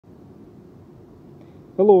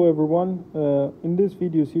Hello everyone. In this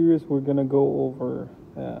video series we're gonna go over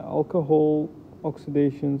alcohol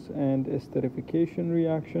oxidations and esterification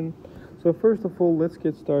reaction. So first of all, let's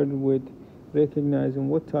get started with recognizing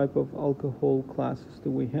what type of alcohol classes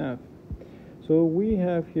do we have. So we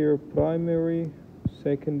have here primary,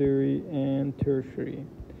 secondary, and tertiary.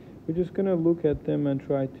 We're just gonna look at them and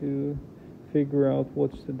try to figure out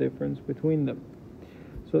what's the difference between them.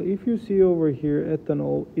 So if you see over here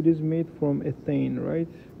ethanol, it is made from ethane, right?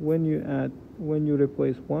 When you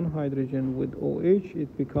replace one hydrogen with OH,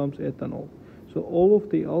 it becomes ethanol. So all of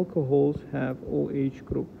the alcohols have OH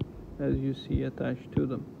group, as you see attached to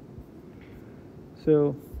them.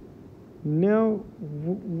 So now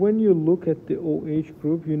when you look at the OH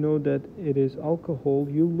group, you know that it is alcohol.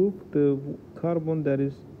 You look the carbon that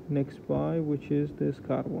is next by, which is this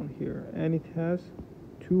carbon here, and it has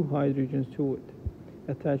two hydrogens to it.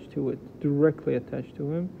 Attached to it, directly attached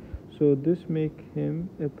to him, so this make him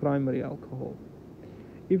a primary alcohol.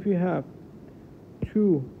 If you have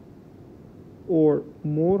two or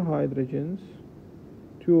more hydrogens,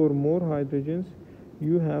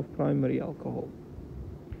 you have primary alcohol.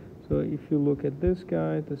 So if you look at this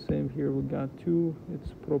guy, the same here, we got two,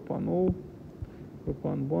 it's propanol,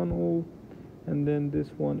 propan 1-ol, and then this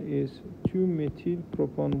one is 2-methyl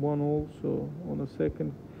propan 1-ol. So on a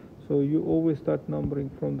second, so you always start numbering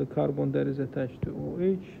from the carbon that is attached to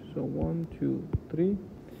OH. So 1, 2, 3.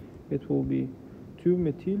 It will be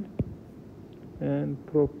 2-methyl and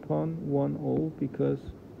propan 1-ol, because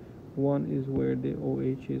 1 is where the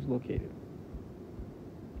OH is located.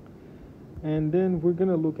 And then we're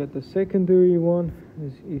going to look at the secondary one.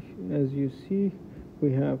 As you see,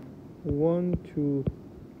 we have 1, 2,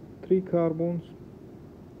 3 carbons.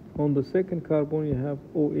 On the second carbon, you have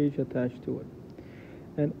OH attached to it.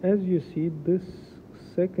 And as you see, this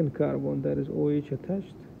second carbon that is OH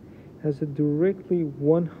attached has a directly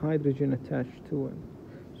one hydrogen attached to it.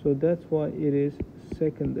 So that's why it is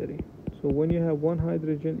secondary. So when you have one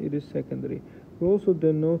hydrogen, it is secondary. We also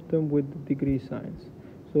denote them with degree signs.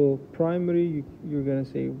 So primary, you're going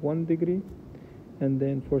to say 1 degree. And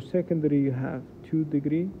then for secondary, you have 2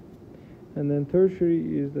 degree. And then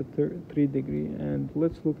tertiary is the 3 degree. And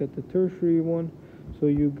let's look at the tertiary one. So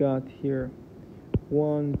you got here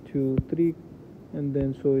 1, 2, 3, and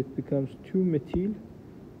then so it becomes 2-methyl,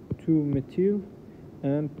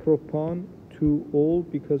 and propan 2-ol,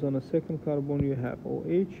 because on a second carbon you have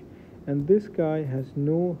OH, and this guy has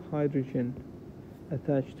no hydrogen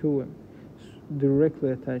attached to him,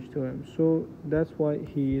 directly attached to him. So that's why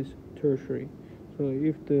he is tertiary. So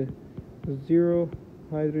if the 0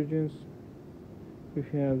 hydrogens,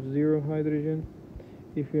 if you have 0 hydrogen,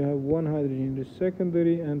 if you have 1 hydrogen, it is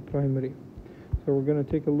secondary and primary. So we're going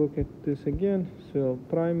to take a look at this again. So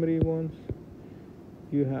primary ones,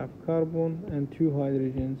 you have carbon and 2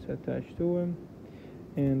 hydrogens attached to them.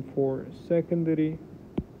 And for secondary,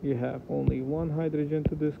 you have only 1 hydrogen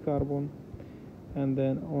to this carbon. And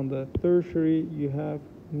then on the tertiary, you have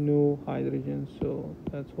no hydrogen. So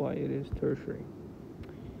that's why it is tertiary.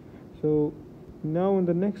 So now in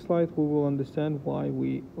the next slide, we will understand why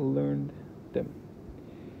we learned them.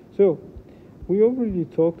 So we already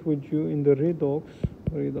talked with you in the redox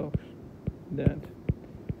that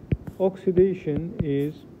oxidation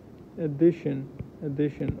is addition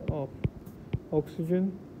of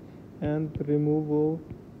oxygen and removal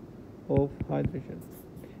of hydrogen,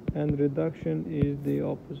 and reduction is the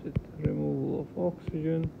opposite, removal of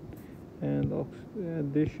oxygen and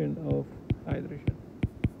addition of hydrogen.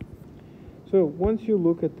 So once you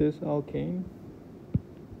look at this alkane,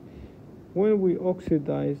 when we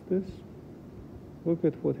oxidize this, look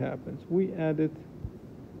at what happens. We added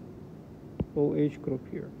OH group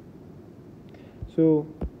here. So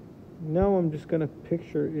now I'm just going to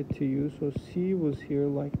picture it to you. So C was here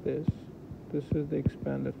like this. This is the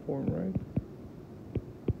expanded form, right?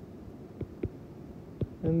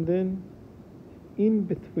 And then in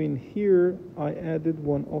between here, I added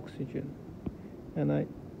 1 oxygen. And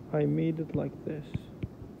I made it like this.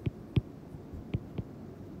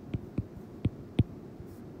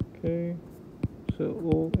 Okay. So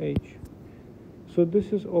OH. So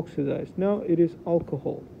this is oxidized. Now it is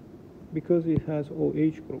alcohol because it has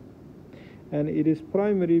OH group. And it is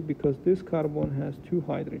primary because this carbon has 2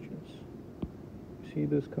 hydrogens. See,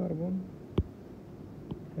 this carbon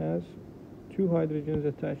has 2 hydrogens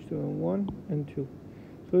attached to it, 1 and 2.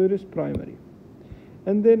 So it is primary.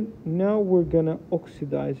 And then now we're gonna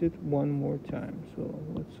oxidize it one more time. So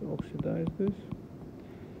let's oxidize this.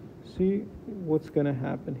 See what's gonna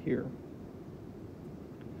happen here.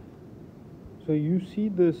 So you see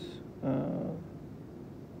this,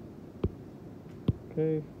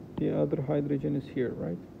 okay, the other hydrogen is here,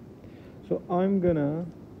 right? So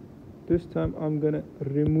this time I'm gonna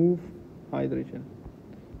remove hydrogen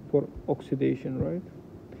for oxidation, right?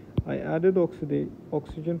 I added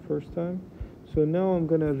oxygen first time, so now I'm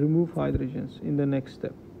gonna remove hydrogens in the next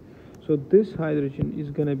step. So this hydrogen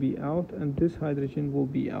is gonna be out, and this hydrogen will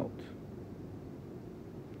be out.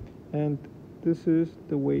 And this is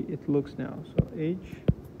the way it looks now. So H,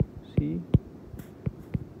 C,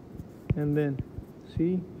 and then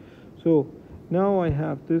C. So now I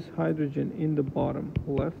have this hydrogen in the bottom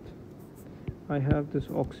left. I have this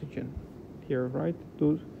oxygen here, right?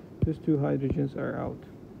 These two hydrogens are out.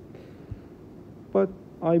 But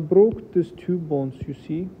I broke these two bonds, you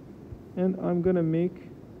see, and I'm gonna make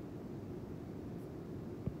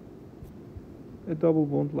a double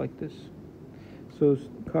bond like this. So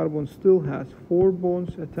carbon still has 4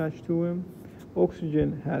 bonds attached to him.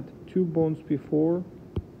 Oxygen had 2 bonds before.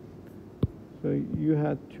 So you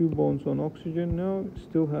had 2 bonds on oxygen, now it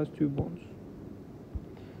still has 2 bonds.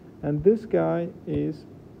 And this guy is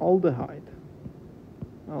aldehyde.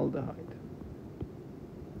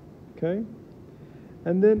 Okay?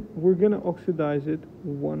 And then we're gonna oxidize it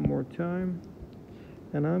one more time.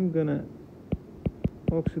 And I'm gonna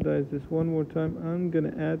oxidize this one more time. I'm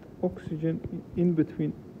gonna add oxygen in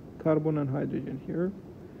between carbon and hydrogen here.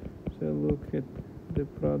 So look at the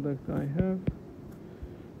product I have.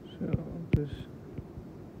 So this,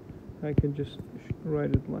 I can just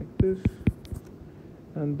write it like this.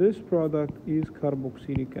 And this product is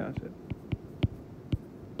carboxylic acid.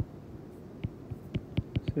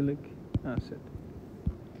 Cylic acid.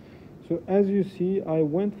 So as you see, I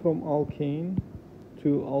went from alkane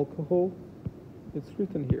to alcohol. It's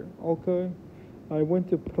written here, alkyl. I went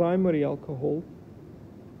to primary alcohol,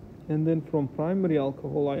 and then from primary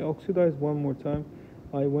alcohol I oxidized one more time.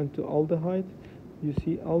 I went to aldehyde. You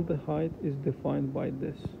see, aldehyde is defined by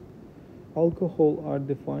this. Alcohol are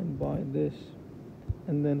defined by this.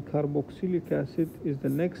 And then carboxylic acid is the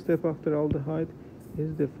next step after aldehyde,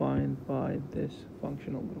 is defined by this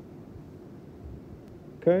functional group.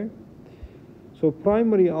 Okay? So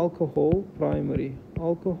primary alcohol,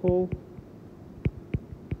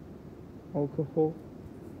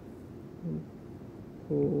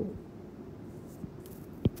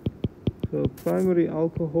 so primary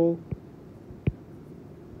alcohol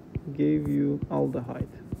gave you aldehyde.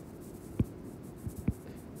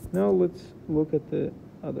 Now let's look at the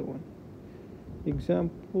other one.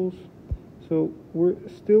 Examples. So we're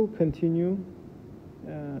still continue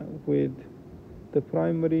with the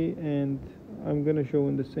primary, and I'm going to show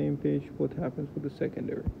in the same page what happens with the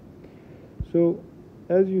secondary. So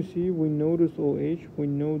as you see, we notice OH, we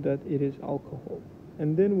know that it is alcohol.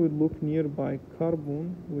 And then we look nearby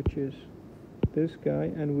carbon, which is this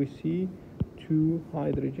guy, and we see 2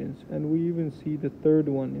 hydrogens, and we even see the third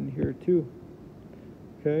one in here too.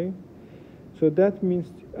 Okay, so that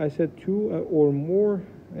means I said 2 or more.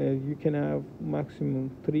 You can have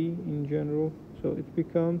maximum 3 in general, so it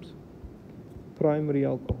becomes primary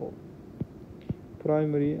alcohol.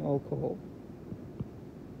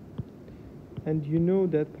 And you know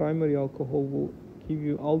that primary alcohol will give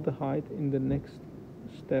you aldehyde in the next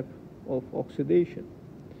step of oxidation,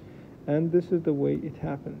 and this is the way it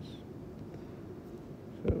happens.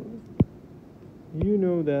 So you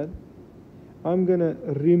know that I'm gonna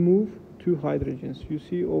remove 2 hydrogens. You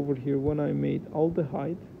see over here, when I made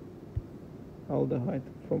aldehyde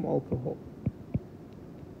from alcohol,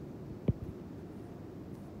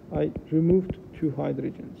 I removed 2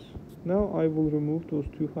 hydrogens. Now I will remove those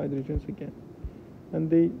 2 hydrogens again, and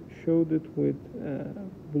they showed it with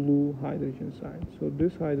blue hydrogen sign. So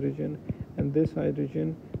this hydrogen and this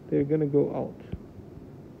hydrogen, they're gonna go out.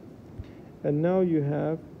 And now you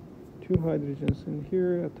have 2 hydrogens in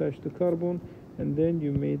here attached to carbon, and then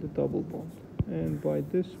you made a double bond. And by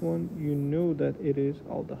this one, you know that it is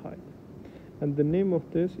aldehyde. And the name of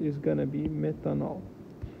this is gonna be methanol.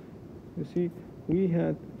 You see, we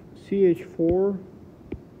had CH4,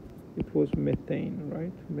 it was methane,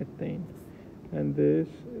 right? Methane. And this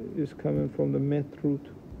is coming from the meth root.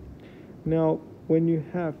 Now, when you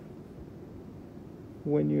have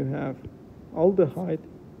aldehyde,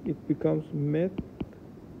 it becomes methanol.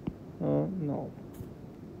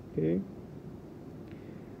 Okay?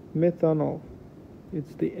 Methanol.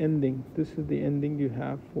 It's the ending. This is the ending you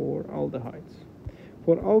have for aldehydes.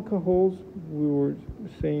 For alcohols, we were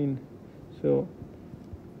saying, so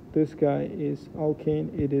this guy is alkane,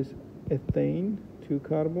 it is ethane, 2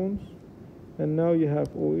 carbons, and now you have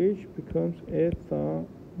OH becomes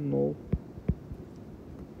ethanol,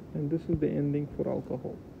 and this is the ending for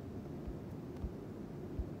alcohol.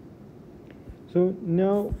 So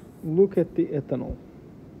now look at the ethanol.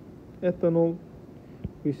 ethanol,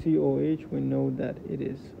 we see OH, we know that it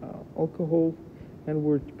is alcohol, and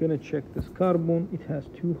we're gonna check this carbon. It has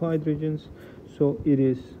 2 hydrogens, so it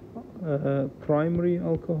is primary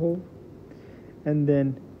alcohol. And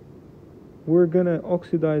then we're gonna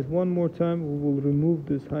oxidize one more time. We will remove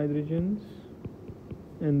these hydrogens,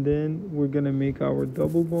 and then we're gonna make our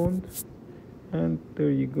double bond, and there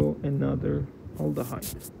you go, another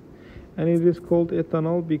aldehyde. And it is called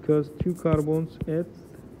ethanol because 2 carbons, eth,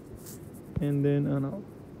 and then anol,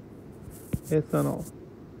 ethanol.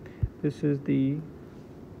 This is the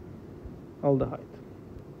aldehyde.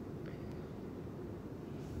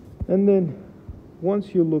 And then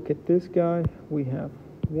once you look at this guy, we have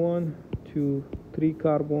 1, 2, 3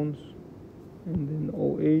 carbons, and then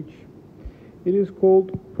OH. It is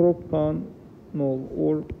called propanol,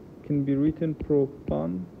 or can be written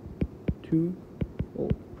propan 2O,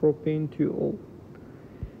 propane 2O.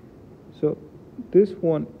 So this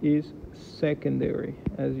one is secondary,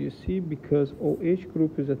 as you see, because OH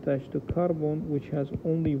group is attached to carbon, which has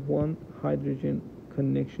only 1 hydrogen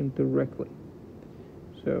connection directly.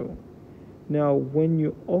 So now when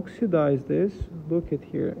you oxidize this, look at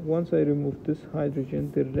here, once I remove this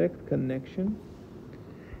hydrogen direct connection,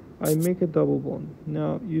 I make a double bond.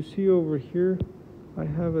 Now you see over here I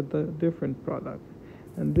have a different product,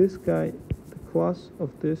 and this guy, the class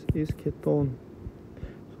of this is ketone.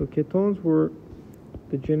 So ketones were,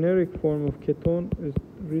 the generic form of ketone is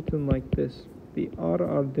written like this. The R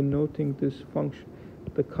are denoting this function,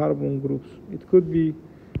 the carbon groups. It could be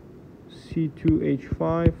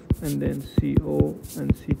C2H5 and then CO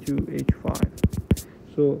and C2H5.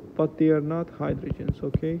 So, but they are not hydrogens,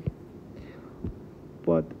 okay?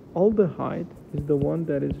 But aldehyde is the one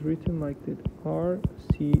that is written like that,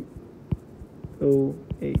 RCOH.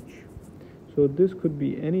 So this could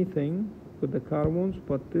be anything with the carbons,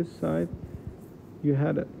 but this side you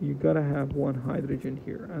gotta have 1 hydrogen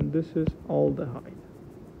here, and this is aldehyde.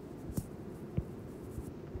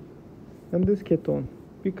 And this ketone,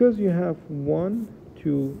 because you have 1,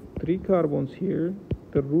 2, 3 carbons here,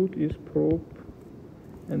 the root is prop,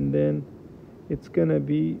 and then it's gonna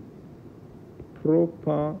be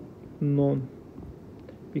propanon,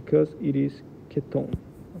 because it is ketone.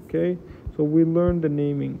 Okay, so we learned the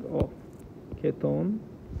naming of ketone,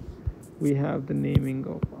 we have the naming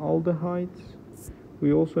of aldehydes,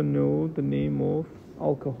 we also know the name of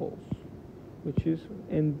alcohols, which is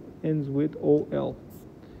ends with OL.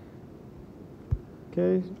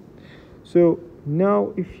 Okay, so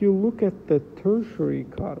now if you look at the tertiary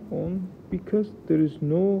carbon, because there is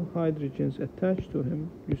no hydrogens attached to him,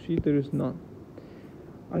 you see there is none.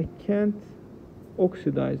 I can't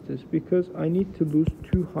oxidize this because I need to lose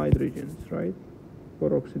 2 hydrogens, right,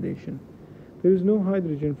 for oxidation. There is no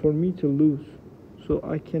hydrogen for me to lose, so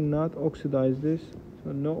I cannot oxidize this,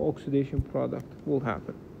 so no oxidation product will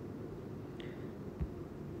happen.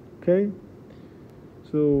 Okay,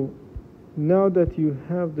 so now that you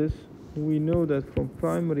have this, we know that from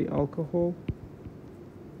primary alcohol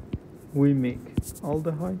we make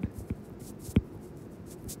aldehyde,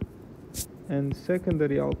 and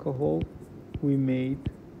secondary alcohol we made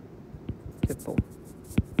ketone.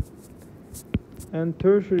 And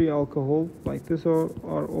tertiary alcohol, like this, are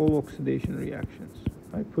all oxidation reactions.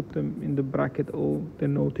 I put them in the bracket O,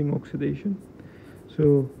 denoting oxidation.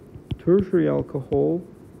 So tertiary alcohol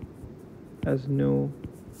has no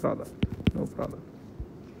product.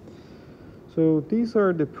 So these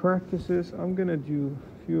are the practices. I'm gonna do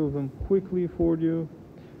a few of them quickly for you.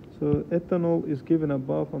 So ethanol is given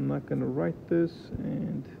above. I'm not gonna write this,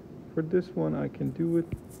 and for this one I can do it.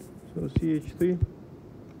 So CH3,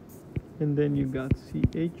 and then you got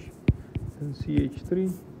CH and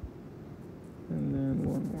CH3, and then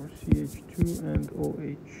one more CH2, and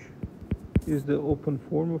OH is the open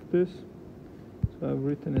form of this. So I've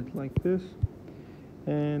written it like this,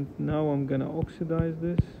 and now I'm gonna oxidize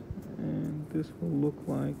this, and this will look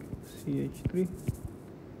like CH3,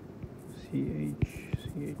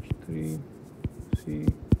 CH3,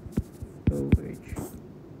 COH.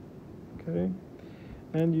 Okay,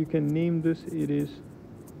 and you can name this. It is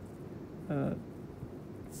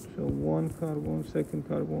so 1 carbon, 2nd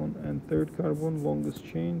carbon, and 3rd carbon, longest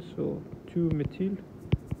chain, so 2-methyl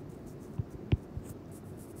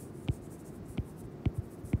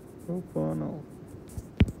propanol.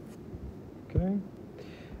 Okay,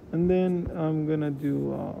 and then I'm gonna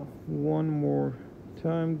do one more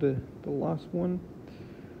time, the last one.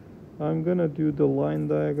 I'm gonna do the line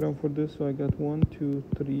diagram for this. So I got 1, 2,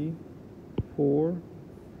 3, 4,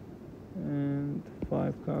 and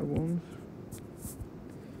 5 carbons,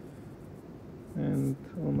 and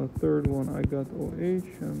on the 3rd one I got OH,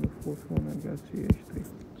 and the 4th one I got CH3.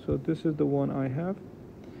 So So this is the one I have,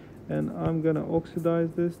 and I'm gonna oxidize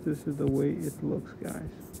this. This is the way it looks,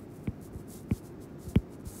 guys.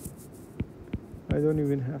 I don't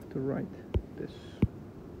even have to write this.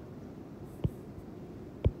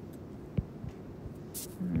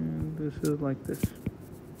 And this is like this.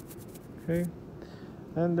 Okay,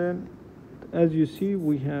 and then as you see,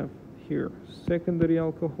 we have here secondary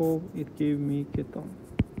alcohol. It gave me ketone,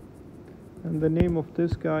 and the name of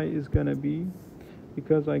this guy is gonna be,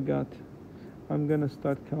 because I'm gonna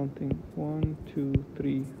start counting 1 2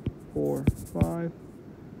 3 4 5,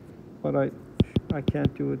 but I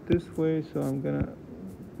can't do it this way, so I'm gonna,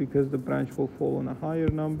 because the branch will fall on a higher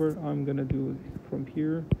number, I'm gonna do it from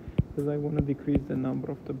here, because I want to decrease the number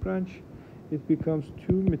of the branch. It becomes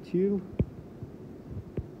 2-methyl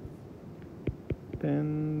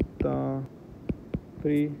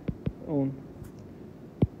pentathione,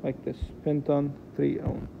 like this,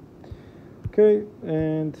 pentathione. Okay,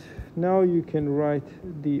 and now you can write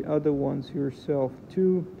the other ones yourself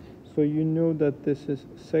too, so you know that this is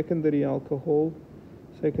secondary alcohol,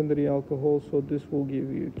 so this will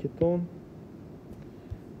give you ketone.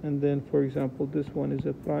 And then, for example, this one is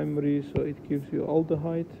a primary, so it gives you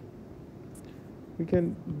aldehyde. We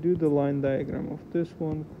can do the line diagram of this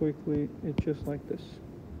one quickly. It's just like this.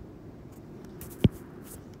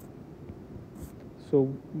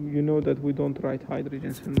 So you know that we don't write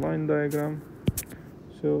hydrogens in line diagram,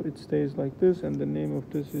 so it stays like this, and the name of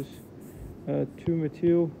this is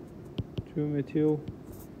 2-methyl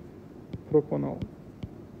propanol.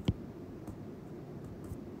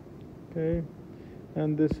 Okay,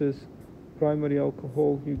 and this is primary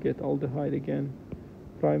alcohol, you get aldehyde again.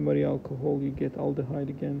 Primary alcohol, you get aldehyde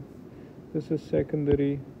again. This is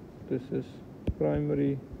secondary, this is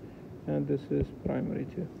primary, and this is primary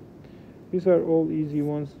too. These are all easy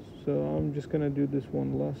ones, so I'm just gonna do this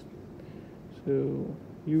one last. So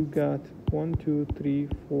you got 1 2 3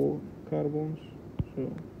 4 carbons, so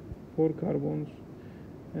 4 carbons,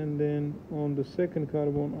 and then on the second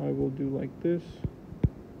carbon I will do like this.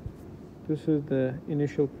 This is the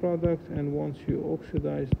initial product, and once you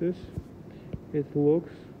oxidize this, it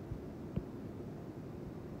looks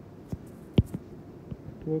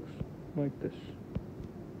like this.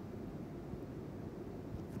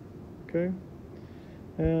 Okay,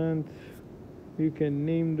 and you can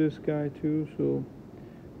name this guy too, so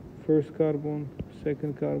first carbon,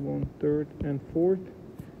 second carbon, third and fourth,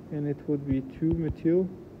 and it would be 2-methyl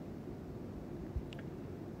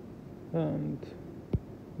and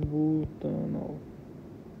butanol,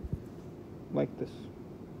 like this.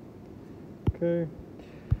 Okay,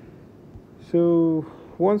 so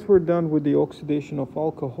once we're done with the oxidation of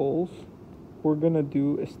alcohols, we're gonna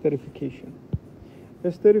do esterification.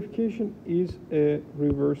 Esterification is a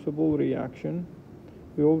reversible reaction.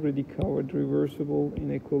 We already covered reversible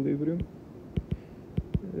in equilibrium.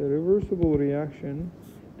 A reversible reaction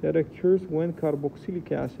that occurs when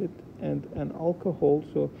carboxylic acid and an alcohol,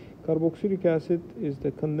 so carboxylic acid is the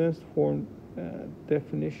condensed form,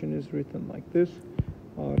 definition is written like this,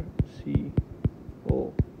 RCOH.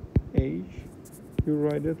 You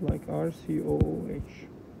write it like RCOOH.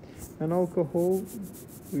 An alcohol,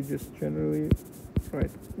 we just generally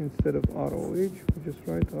write, instead of ROH, we just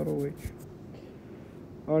write ROH.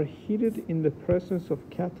 Are heated in the presence of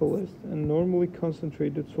catalyst and normally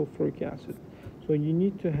concentrated sulfuric acid. So you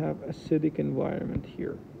need to have acidic environment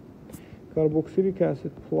here. Carboxylic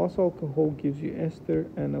acid plus alcohol gives you ester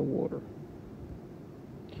and a water.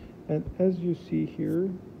 And as you see here,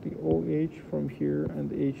 the OH from here and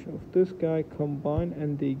the H of this guy combine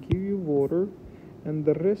and they give you water, and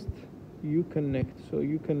the rest you connect. So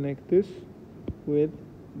you connect this with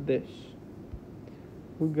this.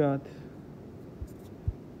 We got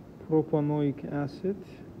propanoic acid,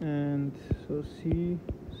 and so CCOH,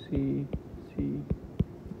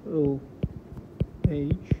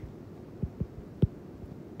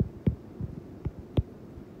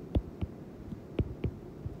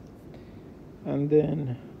 and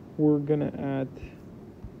then we're gonna add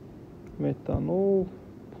methanol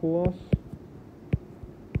plus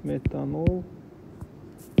methanol.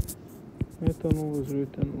 Methanol is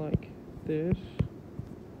written like this.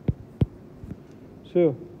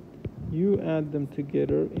 So you add them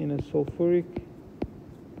together in a sulfuric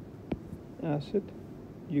acid,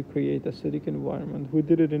 you create acidic environment. We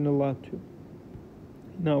did it in a lab too,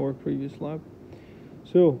 in our previous lab.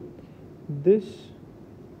 So the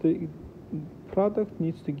product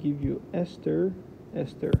needs to give you ester,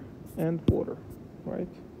 and water, right?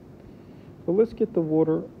 So let's get the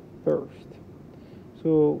water first.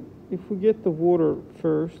 So if we get the water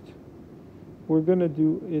first, we're gonna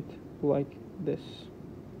do it like this.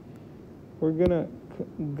 We're gonna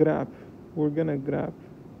we're gonna grab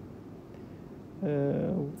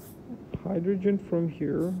hydrogen from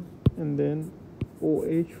here and then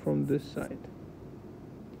OH from this side.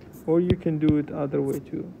 Or you can do it other way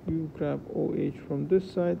too. You grab OH from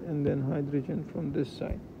this side and then hydrogen from this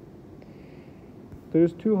side.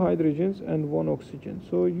 There's 2 hydrogens and 1 oxygen.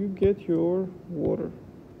 So you get your water.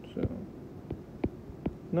 So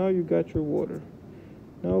now you got your water.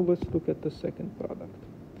 Now let's look at the second product.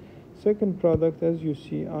 Second product, as you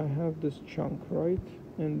see, I have this chunk, right?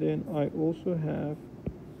 And then I also have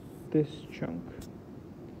this chunk.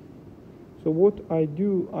 So what I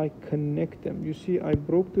do, I connect them. You see, I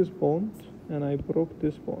broke this bond and I broke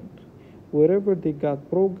this bond. Wherever they got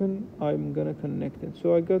broken, I'm gonna connect it.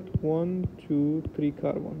 So I got 1, 2, 3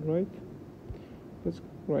 carbon, right? Let's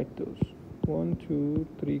write those. 1, 2,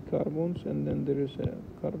 3 carbons, and then there is a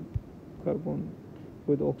carbon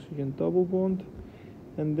with oxygen double bond.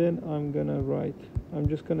 And then I'm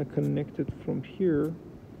just gonna connect it from here,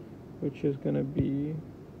 which is gonna be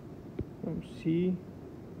from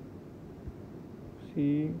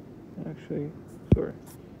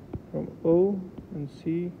from O and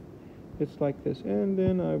C. It's like this, and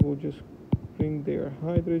then I will just bring their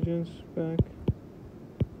hydrogens back.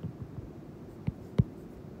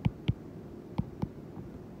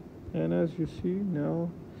 And as you see, now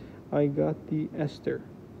I got the ester.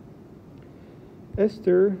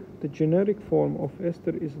 Ester, the generic form of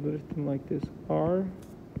ester is written like this: R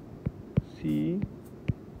C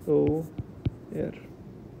O R.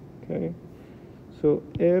 Okay, so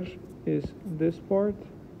R is this part,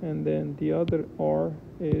 and then the other R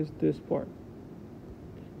is this part,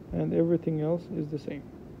 and everything else is the same.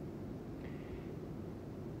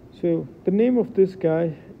 So the name of this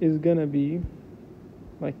guy is gonna be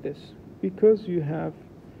like this, because you have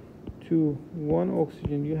to 1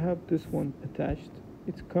 oxygen, you have this one attached.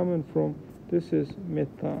 It's coming from, this is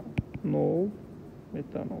methanol,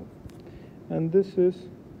 and this is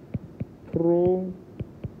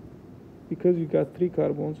because you got 3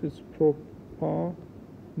 carbons, it's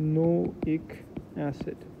propanoic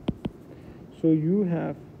acid. So you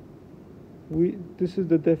have, this is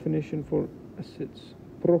the definition for acids: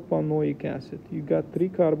 propanoic acid. You got 3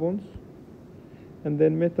 carbons, and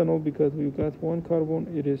then methanol, because you got 1 carbon,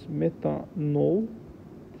 it is methanol.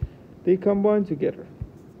 They combine together,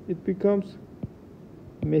 it becomes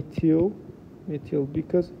methyl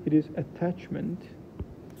because it is attachment.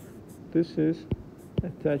 This is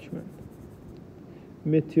attachment.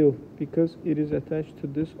 Methyl because it is attached to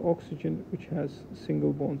this oxygen, which has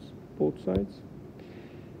single bonds both sides,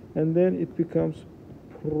 and then it becomes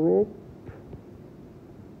propanoate.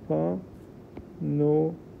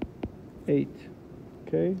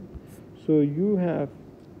 Okay, so you have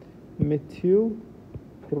methyl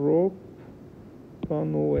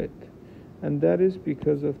propanoate, and that is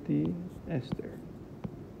because of the ester.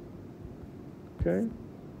 Okay,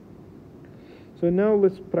 so now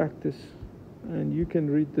let's practice, and you can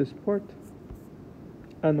read this part.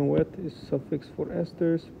 Anoate is suffix for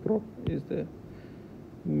esters, prop is the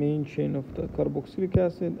main chain of the carboxylic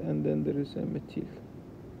acid, and then there is a methyl.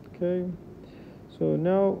 Okay, so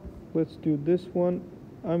now let's do this one.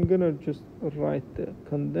 I'm gonna just write the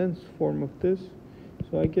condensed form of this.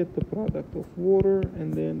 So I get the product of water,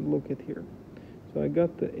 and then look at here. So I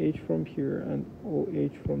got the H from here and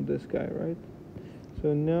OH from this guy, right?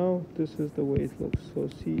 So now this is the way it looks. So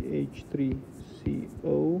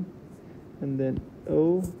CH3CO, and then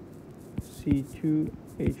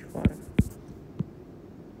OC2H5.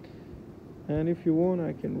 And if you want,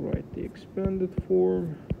 I can write the expanded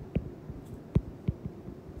form.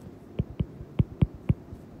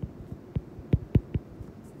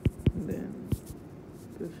 And then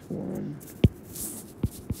this one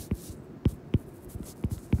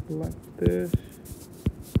like this.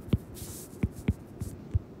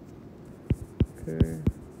 Okay,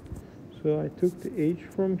 so I took the H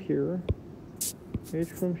from here,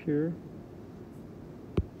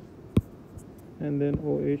 and then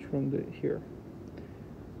OH from here,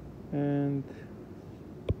 and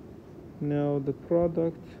now the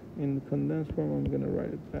product in the condensed form, I'm gonna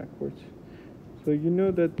write it backwards. So you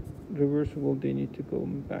know that reversible, they need to go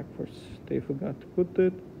backwards. They forgot to put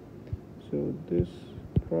it. So this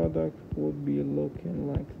product would be looking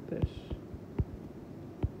like this.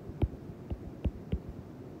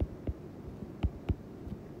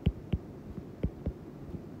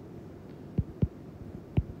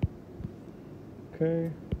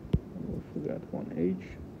 Okay, we forgot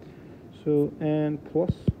 1H. So, and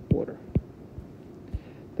plus water.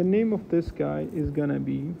 The name of this guy is gonna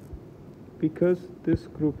be, because this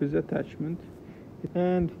group is attachment,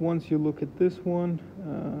 And once you look at this one,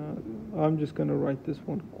 I'm just going to write this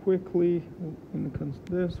one quickly in the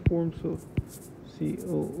condensed form. So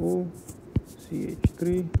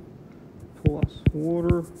COOCH3 plus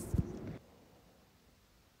water.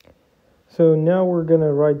 So now we're going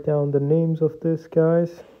to write down the names of this,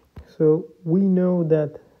 guys. So we know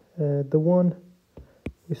that the one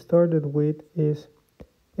we started with is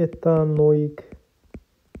ethanoic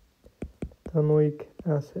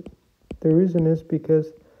acid. The reason is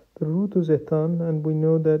because the root is ethan, and we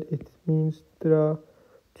know that it means there are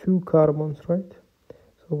two carbons, right?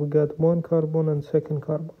 So we got one carbon and second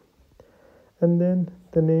carbon. And then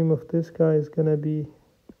the name of this guy is going to be,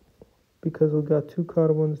 because we got two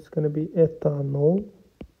carbons, it's going to be ethanol.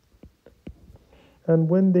 And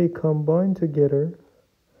when they combine together,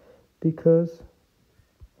 because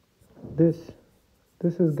this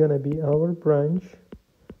is going to be our branch,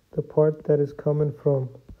 the part that is coming from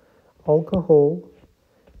alcohol,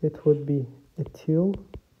 it would be ethyl,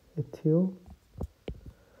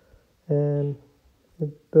 and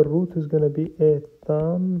the root is going to be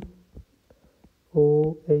ethanoate,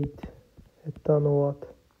 ethanoate.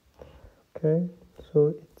 Okay,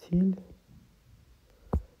 so ethyl,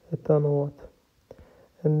 ethanoate.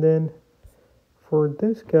 And then for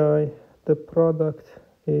this guy, the product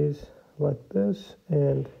is like this,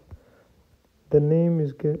 and the name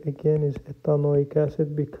is again is ethanoic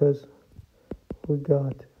acid because we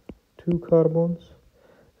got two carbons,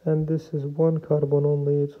 and this is one carbon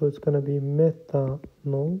only, so it's going to be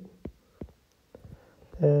methanol.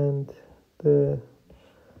 And the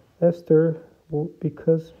ester,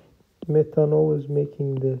 because methanol is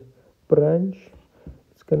making the branch,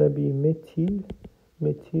 it's going to be methyl,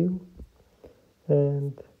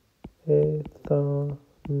 and ethanoate,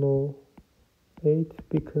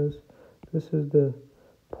 because this is the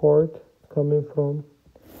part coming from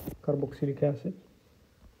carboxylic acid.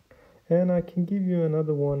 And I can give you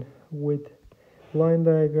another one with line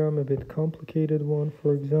diagram, a bit complicated one.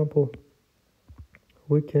 For example,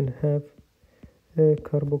 we can have a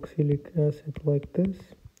carboxylic acid like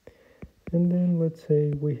this, and then let's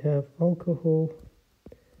say we have alcohol,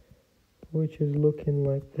 which is looking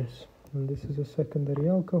like this, and this is a secondary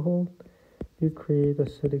alcohol. You create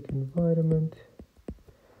acidic environment,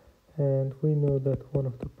 and we know that one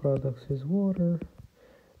of the products is water,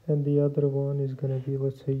 and the other one is going to be,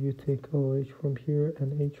 let's say you take OH from here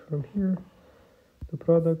and H from here. The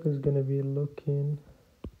product is going to be looking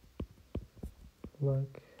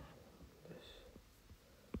like this.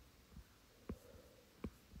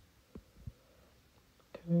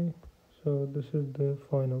 Okay, so this is the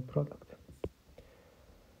final product.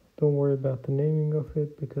 Don't worry about the naming of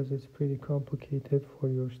it because it's pretty complicated for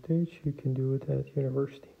your stage. You can do it at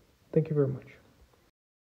university. Thank you very much.